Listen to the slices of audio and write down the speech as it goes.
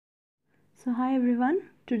So hi everyone,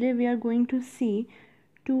 today we are going to see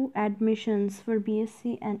two admissions for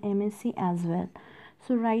BSc and MSc as well.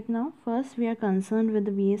 So right now first we are concerned with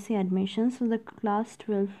the BSc admissions for the class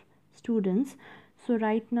 12 students. So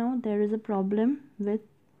right now there is a problem with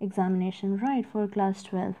examination, right, for class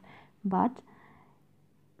 12, but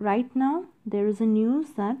right now there is a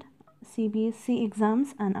news that CBSE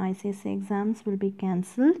exams and ICSE exams will be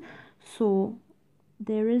cancelled. So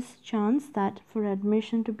there is chance that for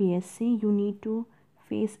admission to BSc you need to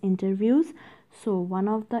face interviews. So one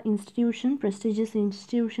of the prestigious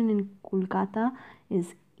institution in Kolkata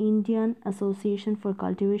is Indian Association for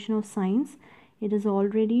Cultivation of Science. It has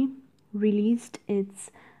already released its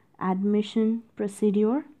admission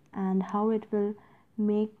procedure and how it will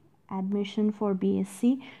make admission for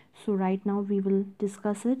BSc. So right now we will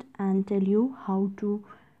discuss it and tell you how to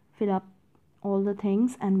fill up all the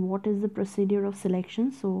things and what is the procedure of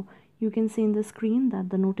selection. So you can see in the screen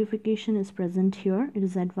that the notification is present here. It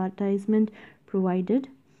is advertisement provided.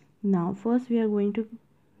 Now first we are going to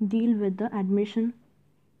deal with the admission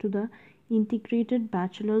to the integrated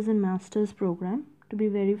bachelor's and master's program. To be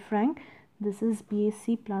very frank, this is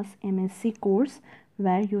BSc plus MSc course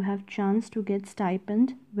where you have chance to get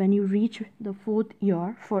stipend when you reach the 4th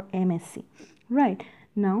year for MSc. Right,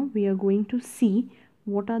 now we are going to see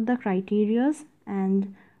what are the criterias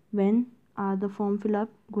and when are the form fill up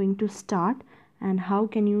going to start and how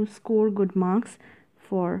can you score good marks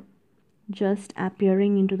for just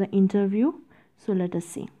appearing into the interview. So let us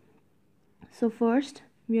see. So first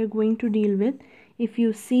we are going to deal with, if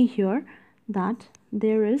you see here that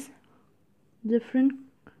there is different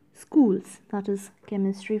schools, that is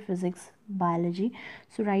chemistry, physics, biology.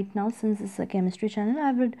 So right now, since it's a chemistry channel,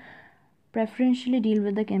 I would preferentially deal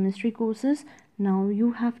with the chemistry courses. Now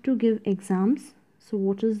you have to give exams. So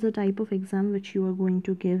what is the type of exam which you are going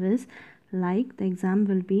to give is, like, the exam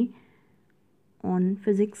will be on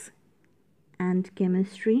physics and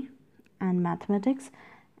chemistry and mathematics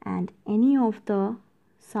and any of the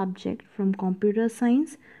subject from computer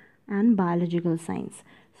science and biological science.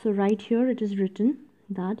 So right here it is written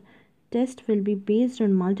that test will be based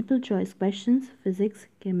on multiple choice questions, physics,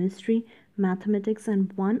 chemistry, mathematics,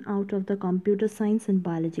 and one out of the computer science and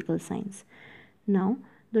biological science. Now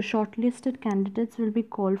the shortlisted candidates will be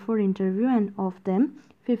called for interview, and of them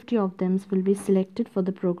 50 of them will be selected for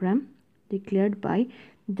the program declared by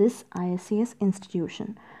this IACS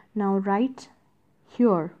institution. Now right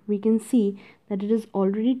here we can see that it is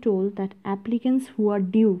already told that applicants who are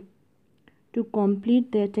due to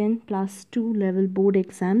complete their 10+2 level board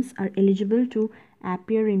exams are eligible to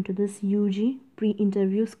appear into this UG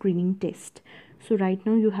pre-interview screening test. So right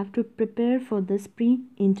now you have to prepare for this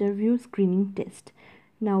pre-interview screening test.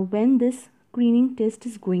 Now when this screening test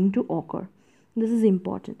is going to occur, this is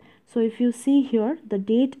important. So if you see here, the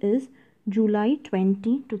date is July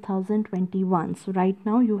 20, 2021. So right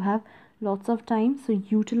now you have lots of time, so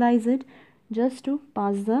utilize it just to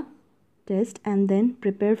pass the test and then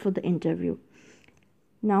prepare for the interview.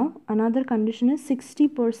 Now another condition is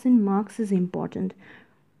 60% marks is important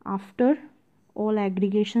after all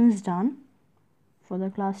aggregation is done for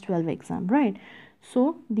the class 12 exam, right?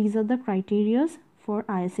 So these are the criteria for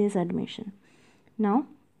IACS admission. Now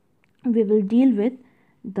we will deal with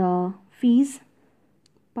the fees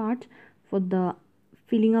part for the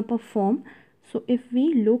filling up a form. So if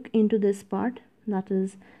we look into this part, that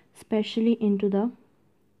is especially into the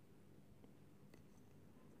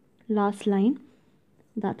last line,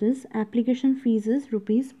 that is application fees is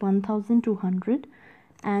rupees 1200,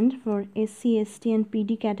 and for SC, ST and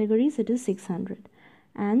PD categories it is 600,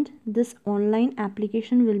 and this online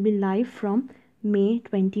application will be live from May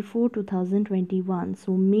 24, 2021.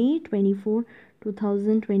 So May 24,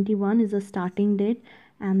 2021 is the starting date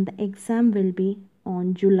and the exam will be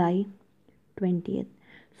on July 20th.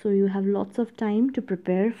 So you have lots of time to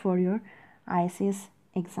prepare for your IACS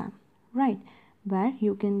exam, right, where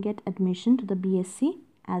you can get admission to the BSc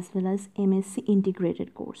as well as MSc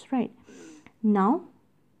integrated course, right? Now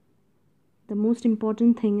the most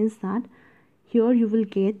important thing is that here you will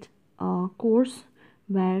get a course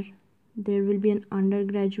where there will be an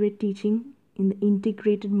undergraduate teaching in the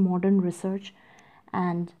integrated modern research,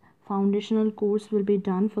 and foundational course will be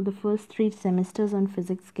done for the first 3 semesters on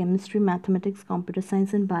physics, chemistry, mathematics, computer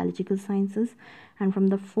science and biological sciences, and from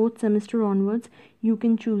the 4th semester onwards you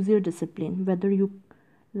can choose your discipline, whether you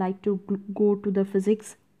like to go to the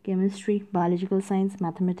physics, chemistry, biological science,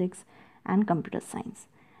 mathematics and computer science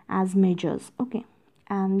as majors, okay?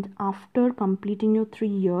 And after completing your 3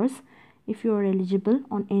 years, if you are eligible,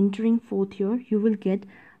 on entering 4th year you will get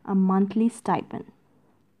a monthly stipend.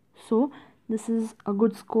 So this is a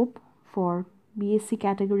good scope for BSc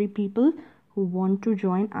category people who want to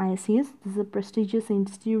join IACS. This is a prestigious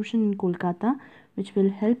institution in Kolkata which will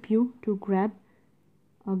help you to grab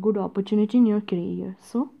a good opportunity in your career.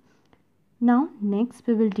 So now next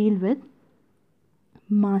we will deal with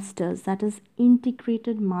masters, that is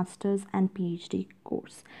integrated masters and PhD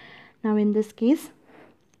course. Now in this case,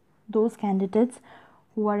 those candidates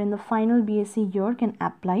who are in the final BSc year can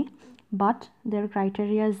apply, but their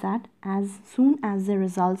criteria is that as soon as the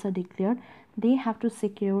results are declared, they have to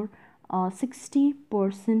secure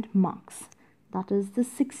 60% marks. That is, the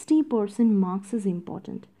 60% marks is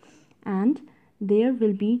important, and there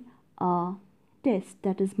will be a test,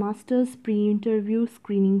 that is masters pre-interview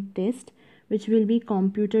screening test, which will be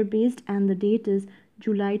computer based, and the date is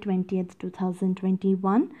July 20th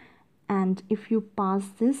 2021. And if you pass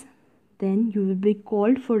this, then you will be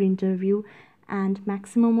called for interview, and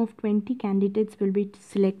maximum of 20 candidates will be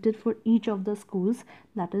selected for each of the schools,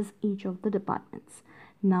 that is each of the departments.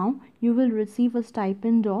 Now you will receive a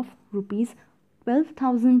stipend of rupees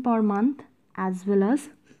 12,000 per month, as well as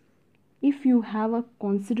if you have a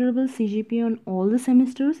considerable CGPA on all the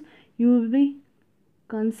semesters, you will be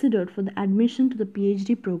considered for the admission to the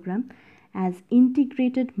PhD program as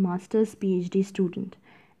integrated master's PhD student,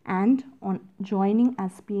 and on joining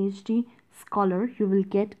as PhD scholar you will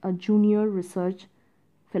get a junior research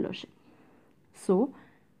fellowship. So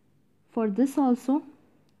for this also,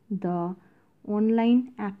 the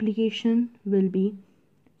online application will be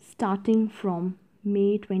starting from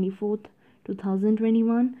May 24th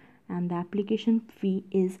 2021, and the application fee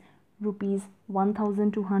is rupees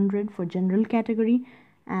 1,200 for general category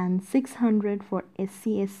and 600 for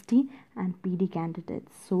SC, ST and PD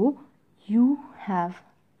candidates. So you have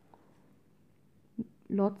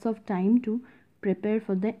lots of time to prepare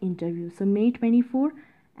for the interview. So May 24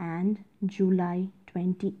 and July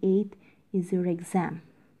 28th is your exam.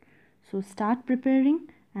 So start preparing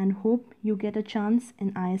and hope you get a chance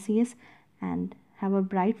in IACS and have a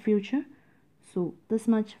bright future. So this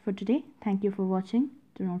much for today. Thank you for watching.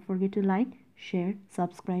 Do not forget to like, share,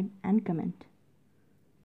 subscribe and comment.